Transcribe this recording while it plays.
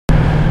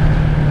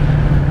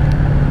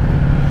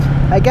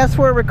I guess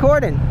we're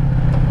recording.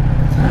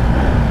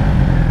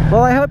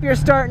 Well, I hope you're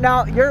starting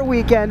out your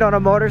weekend on a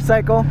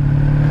motorcycle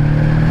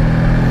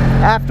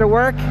after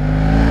work,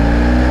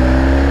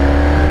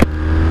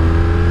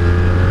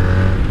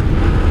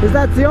 because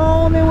that's the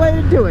only way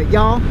to do it,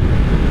 y'all.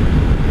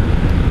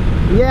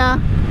 Yeah,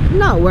 I'm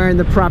not wearing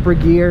the proper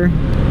gear,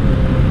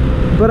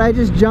 but I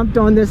just jumped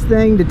on this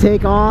thing to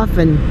take off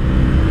and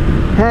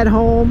head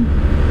home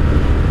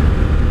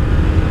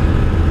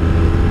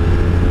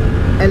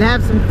and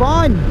have some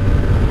fun.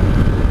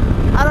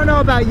 I don't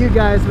know about you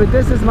guys, but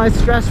this is my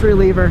stress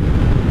reliever.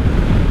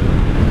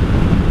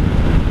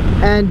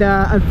 And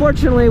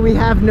unfortunately we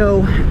have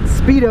no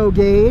speedo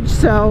gauge,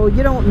 so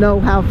you don't know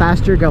how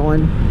fast you're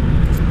going.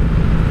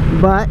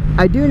 But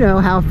I do know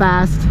how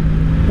fast,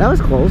 that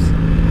was close.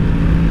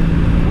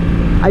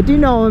 I do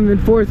know I'm in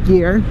 4th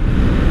gear,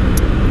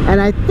 and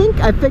I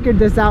think I figured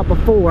this out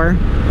before.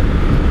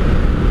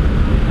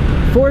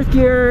 4th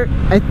gear,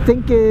 I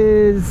think,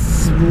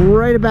 is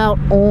right about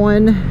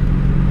on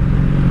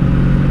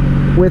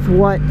with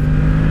what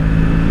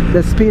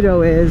the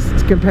speedo is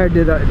compared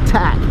to the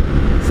tack.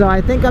 So I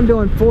think I'm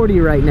doing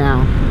 40 right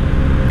now.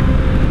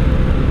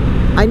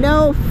 I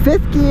know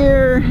 5th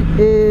gear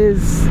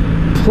is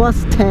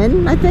plus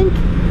 10, I think.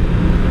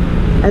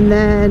 And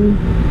then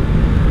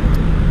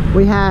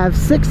we have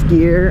 6th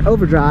gear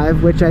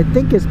overdrive, which I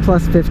think is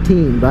plus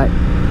 15, but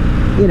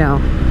you know,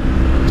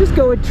 just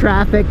go with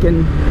traffic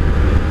and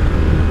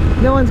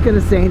no one's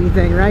gonna say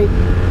anything, right?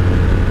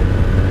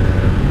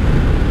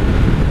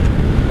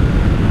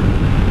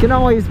 You can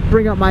always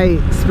bring up my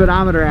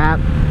speedometer app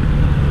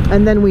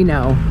and then we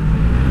know.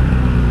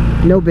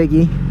 No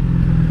biggie.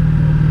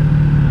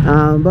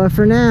 But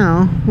for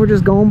now, we're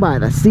just going by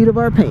the seat of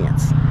our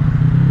pants.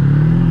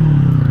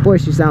 Boy,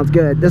 she sounds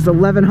good. This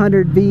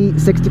 1100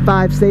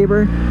 V65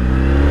 Sabre.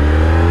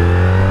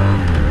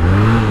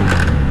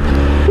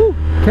 Whew,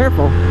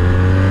 careful.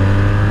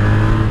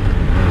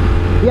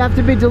 You have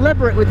to be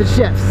deliberate with the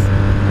shifts.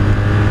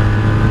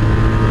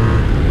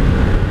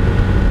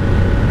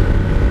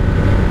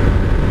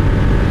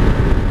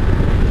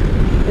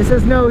 This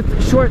is no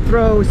short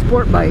throw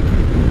sport bike.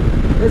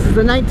 This is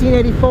the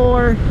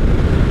 1984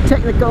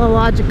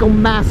 Technological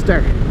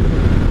Master.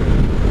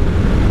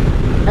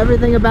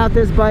 Everything about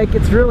this bike,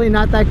 it's really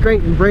not that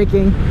great in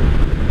braking.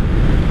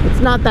 It's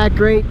not that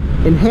great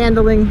in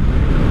handling,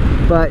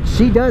 but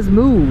she does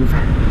move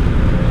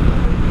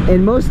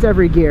in most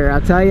every gear,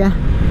 I'll tell you.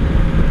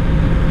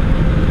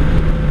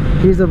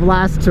 She's a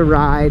blast to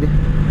ride.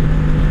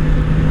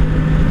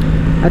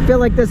 I feel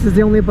like this is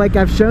the only bike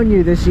I've shown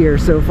you this year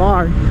so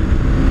far.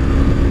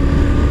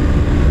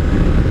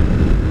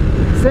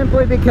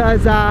 Simply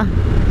because I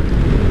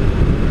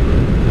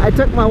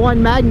took my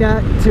one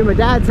Magna to my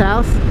dad's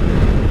house,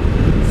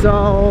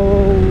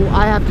 so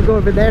I have to go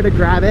over there to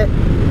grab it.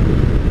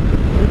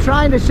 I'm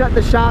trying to shut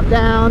the shop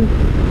down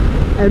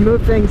and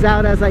move things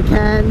out as I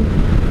can.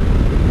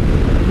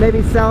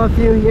 Maybe sell a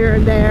few here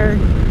and there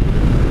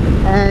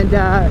and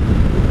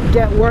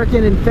get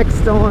working and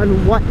fixed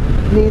on what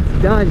needs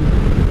done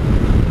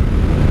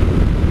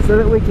so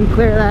that we can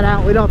clear that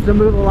out. We don't have to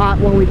move a lot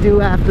when we do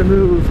have to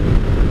move.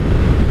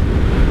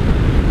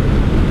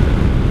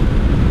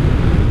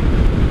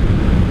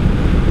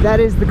 That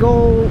is the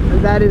goal,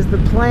 that is the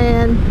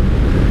plan,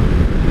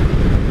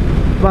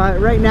 but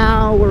right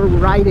now we're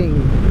riding,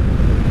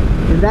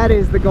 and that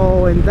is the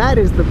goal, and that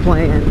is the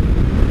plan.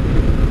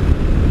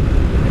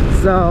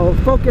 So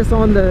focus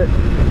on the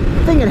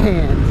thing at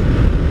hand.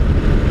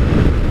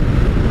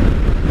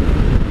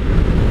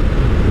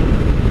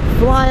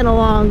 Flying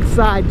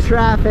alongside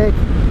traffic,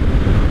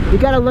 you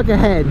gotta look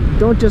ahead,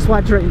 don't just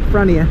watch right in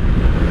front of you,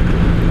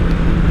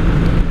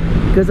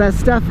 because that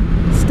stuff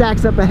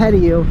stacks up ahead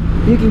of you.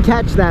 You can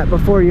catch that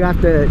before you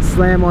have to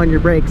slam on your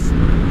brakes.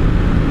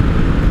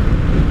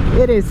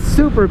 It is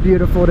super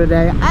beautiful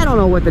today. I don't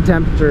know what the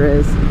temperature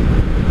is,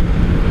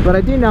 but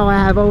I do know I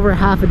have over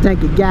half a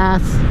tank of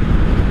gas,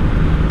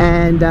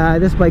 and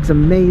this bike's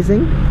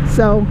amazing.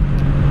 So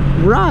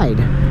ride.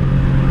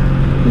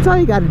 That's all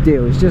you got to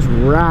do, is just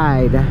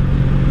ride.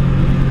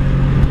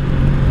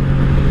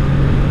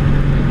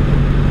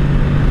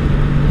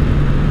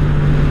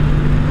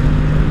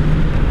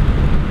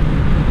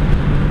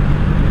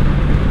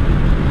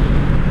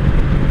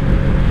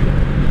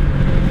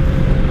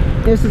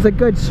 This is a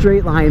good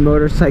straight line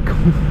motorcycle.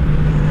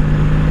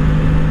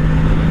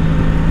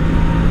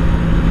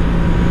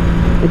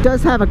 It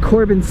does have a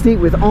Corbin seat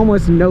with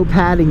almost no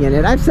padding in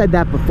it. I've said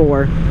that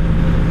before.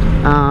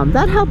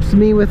 That helps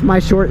me with my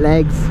short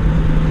legs.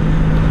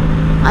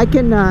 I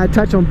can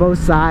touch on both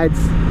sides,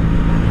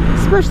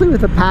 especially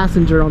with a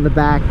passenger on the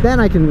back.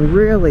 Then I can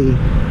really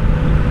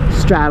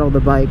straddle the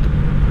bike.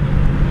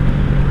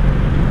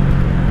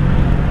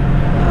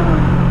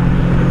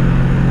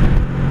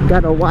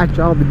 Gotta watch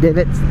all the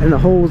divots and the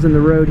holes in the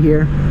road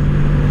here.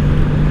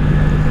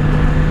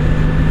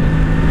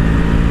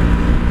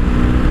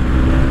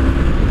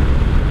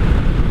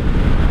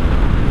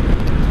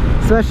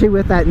 Especially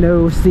with that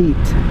no seat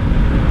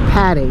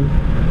padding.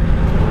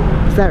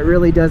 That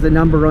really does a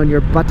number on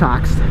your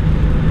buttocks.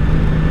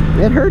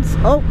 It hurts.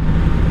 Oh,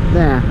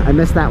 yeah, I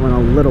missed that one a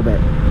little bit.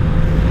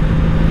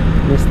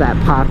 Missed that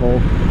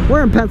pothole.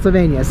 We're in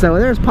Pennsylvania, so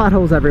there's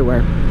potholes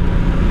everywhere.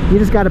 You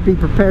just got to be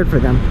prepared for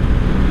them.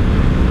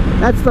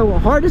 That's the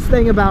hardest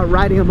thing about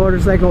riding a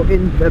motorcycle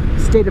in the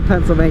state of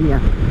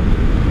Pennsylvania.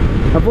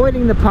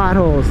 Avoiding the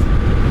potholes.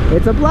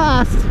 It's a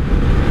blast.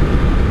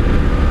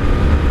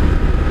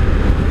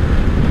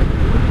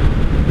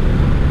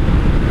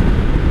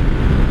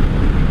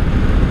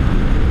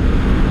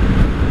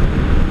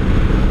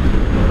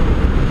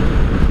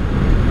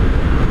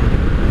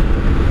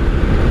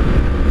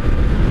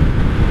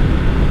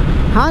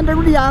 Honda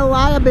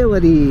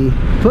reliability.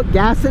 Put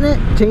gas in it,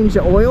 change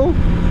the oil,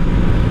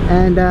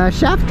 and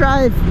shaft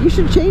drive, you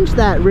should change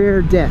that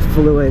rear diff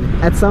fluid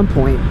at some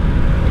point.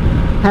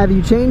 Have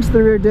you changed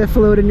the rear diff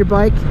fluid in your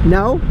bike?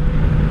 No?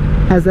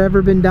 Has that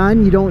ever been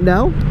done? You don't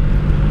know?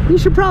 You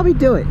should probably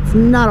do it. It's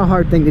not a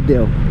hard thing to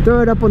do.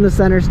 Throw it up on the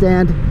center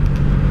stand,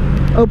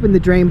 open the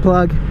drain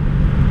plug,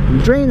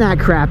 drain that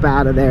crap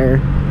out of there,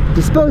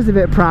 dispose of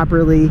it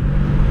properly,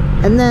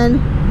 and then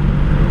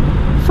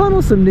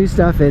funnel some new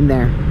stuff in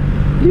there.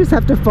 You just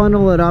have to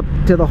funnel it up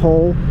to the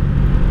hole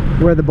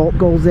where the bolt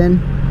goes in,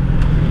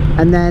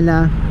 and then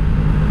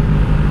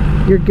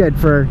you're good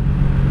for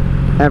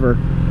ever.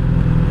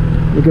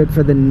 You're good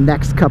for the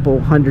next couple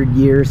 100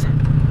 years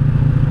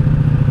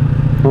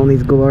on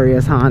these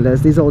glorious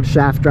Hondas. These old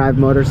shaft drive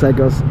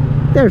motorcycles,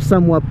 they're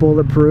somewhat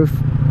bulletproof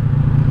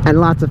and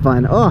lots of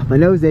fun. Oh, my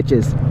nose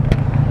itches.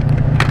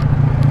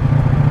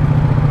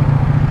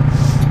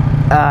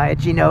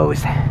 Itchy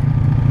nose.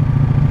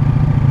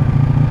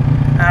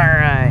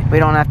 Alright, we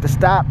don't have to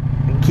stop.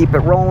 We can keep it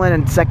rolling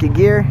in second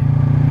gear.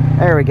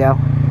 There we go.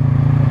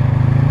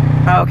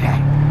 Okay.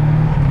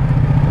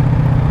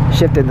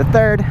 Shifted to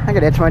third. I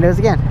gotta itch my nose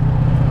again.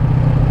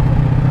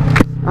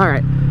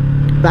 Alright,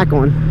 back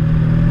on.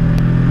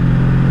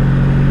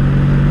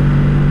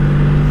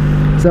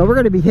 So we're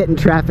gonna be hitting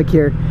traffic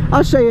here.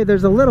 I'll show you,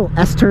 there's a little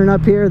S-turn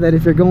up here that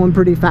if you're going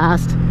pretty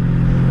fast,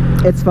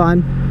 it's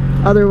fun.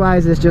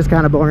 Otherwise, it's just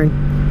kind of boring.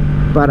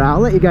 But I'll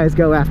let you guys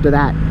go after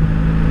that.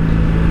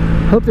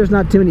 Hope there's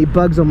not too many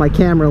bugs on my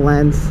camera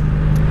lens.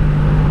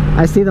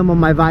 I see them on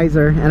my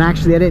visor, and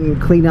actually I didn't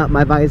clean up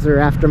my visor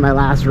after my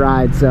last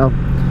ride, so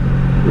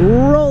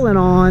rolling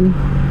on.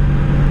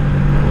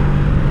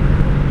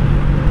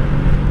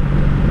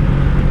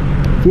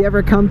 If you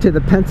ever come to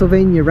the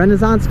Pennsylvania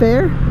Renaissance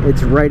Fair,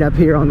 it's right up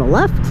here on the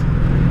left.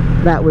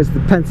 That was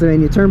the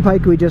Pennsylvania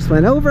Turnpike we just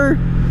went over,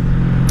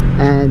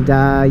 and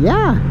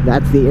yeah,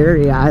 that's the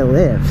area I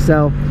live.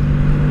 So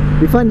it'll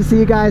be fun to see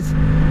you guys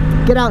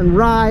get out and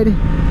ride.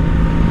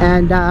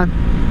 And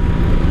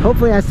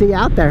hopefully I see you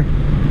out there.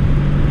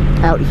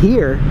 Out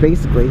here,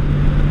 basically.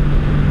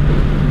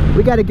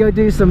 We got to go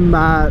do some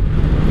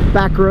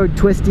back road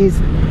twisties.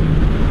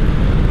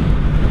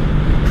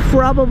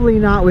 Probably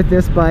not with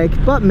this bike,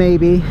 but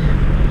maybe.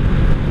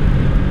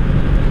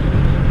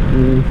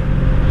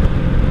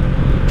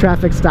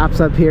 Traffic stops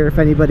up here if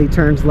anybody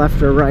turns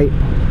left or right.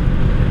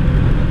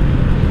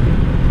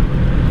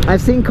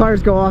 I've seen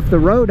cars go off the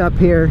road up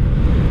here.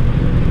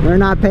 They're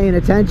not paying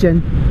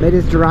attention. They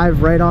just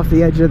drive right off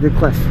the edge of the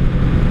cliff.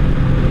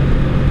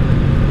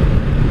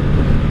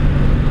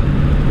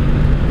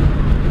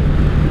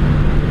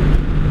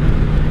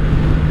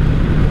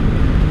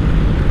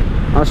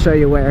 I'll show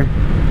you where.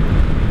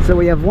 So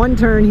we have one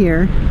turn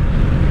here.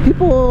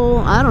 People,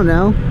 I don't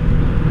know,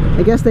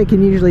 I guess they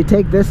can usually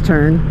take this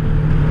turn,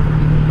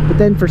 but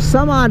then for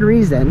some odd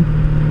reason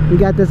we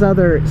got this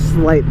other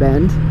slight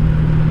bend.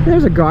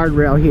 There's a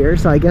guardrail here,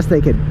 so I guess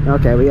they could,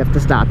 okay, we have to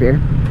stop here.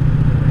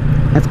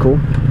 That's cool.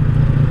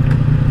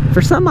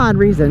 For some odd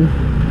reason,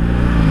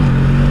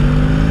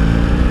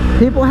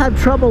 people have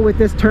trouble with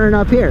this turn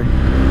up here.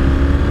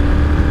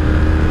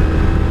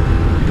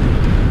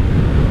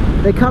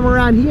 They come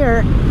around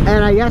here,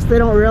 and I guess they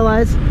don't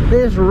realize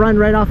they just run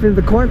right off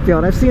into the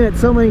cornfield. I've seen it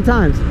so many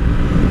times.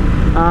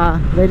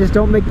 They just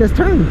don't make this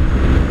turn.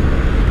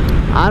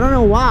 I don't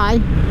know why,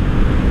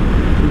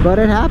 but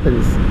it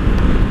happens.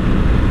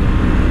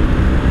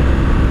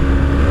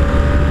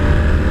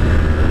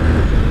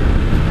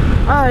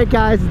 Alright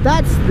guys,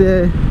 that's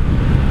the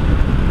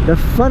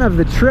fun of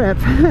the trip.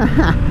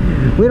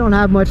 We don't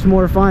have much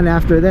more fun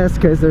after this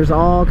because there's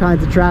all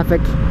kinds of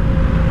traffic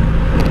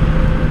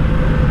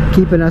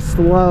keeping us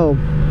slow.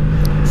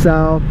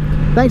 So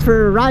thanks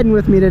for riding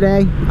with me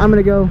today. I'm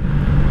gonna go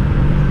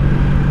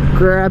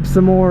grab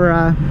some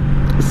more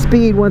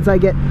speed once I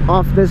get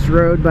off this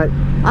road, but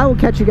I will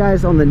catch you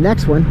guys on the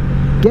next one.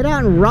 Get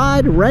out and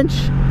ride,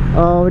 wrench.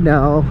 Oh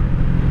no,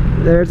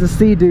 there's a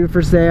Sea-Doo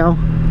for sale.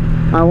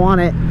 I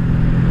want it.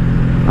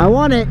 I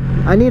want it.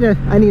 I need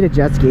a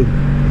jet ski.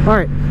 All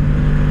right.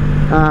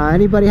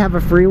 Anybody have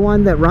a free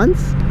one that runs?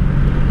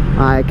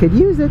 I could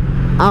use it.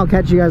 I'll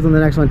catch you guys on the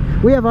next one.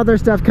 We have other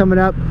stuff coming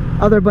up,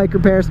 other bike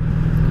repairs,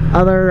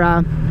 other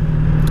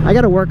I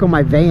gotta work on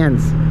my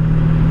vans.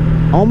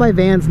 All my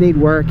vans need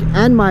work,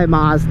 and my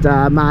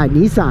Mazda, my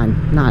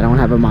Nissan. No, I don't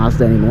have a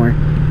Mazda anymore.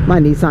 My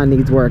Nissan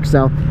needs work.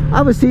 So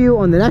I will see you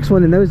on the next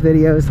one in those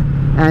videos.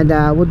 and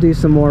we'll do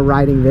some more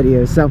riding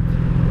videos. So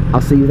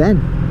I'll see you then.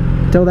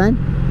 Till then,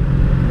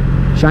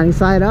 shiny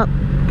side up,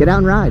 get out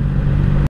and ride.